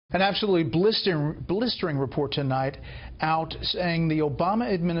An absolutely blistering report tonight out saying the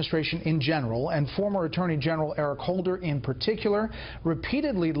Obama administration in general and former Attorney General Eric Holder in particular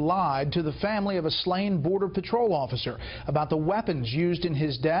repeatedly lied to the family of a slain Border Patrol officer about the weapons used in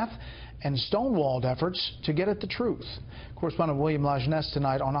his death and stonewalled efforts to get at the truth. Correspondent William Jeunesse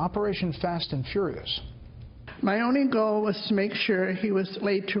tonight on Operation Fast and Furious. My only goal was to make sure he was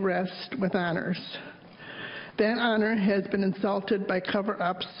laid to rest with honors. That honor has been insulted by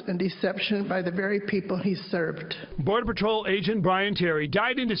cover-ups and deception by the very people he served. Border Patrol agent Brian Terry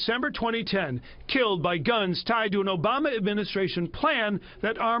died in December 2010, killed by guns tied to an Obama administration plan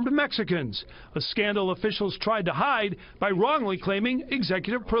that armed Mexicans, a scandal officials tried to hide by wrongly claiming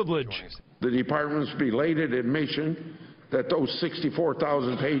executive privilege. The department's belated admission that those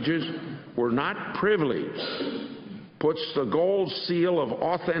 64,000 pages were not privileged puts the gold seal of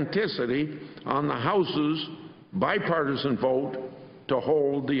authenticity on the House's bipartisan vote to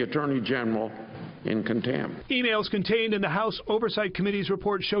hold the Attorney General in contempt. Emails contained in the House Oversight Committee's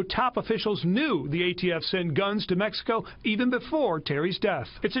report show top officials knew the ATF sent guns to Mexico even before Terry's death.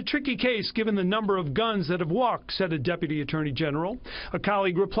 It's a tricky case given the number of guns that have walked, said a Deputy Attorney General. A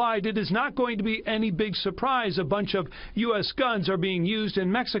colleague replied, it is not going to be any big surprise a bunch of U.S. guns are being used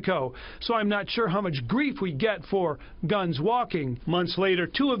in Mexico, so I'm not sure how much grief we get for guns walking. Months later,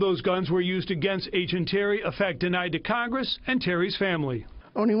 2 of those guns were used against Agent Terry, a fact denied to Congress and Terry's family.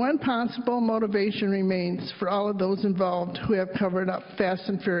 Only one possible motivation remains for all of those involved who have covered up Fast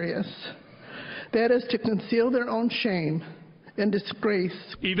and Furious. That is to conceal their own shame and disgrace.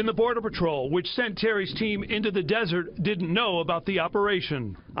 Even the Border Patrol, which sent Terry's team into the desert, didn't know about the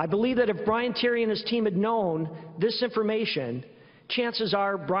operation. I believe that if Brian Terry and his team had known this information, chances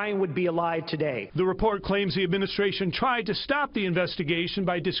are Brian would be alive today. The report claims the administration tried to stop the investigation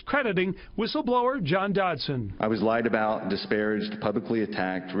by discrediting whistleblower John Dodson. I was lied about, disparaged, publicly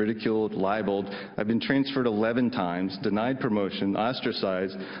attacked, ridiculed, libeled. I've been transferred 11 times, denied promotion,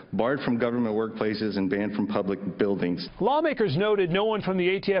 ostracized, barred from government workplaces, and banned from public buildings. Lawmakers noted no one from the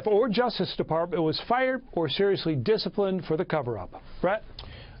ATF or Justice Department was fired or seriously disciplined for the cover-up. Brett?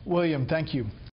 William, thank you.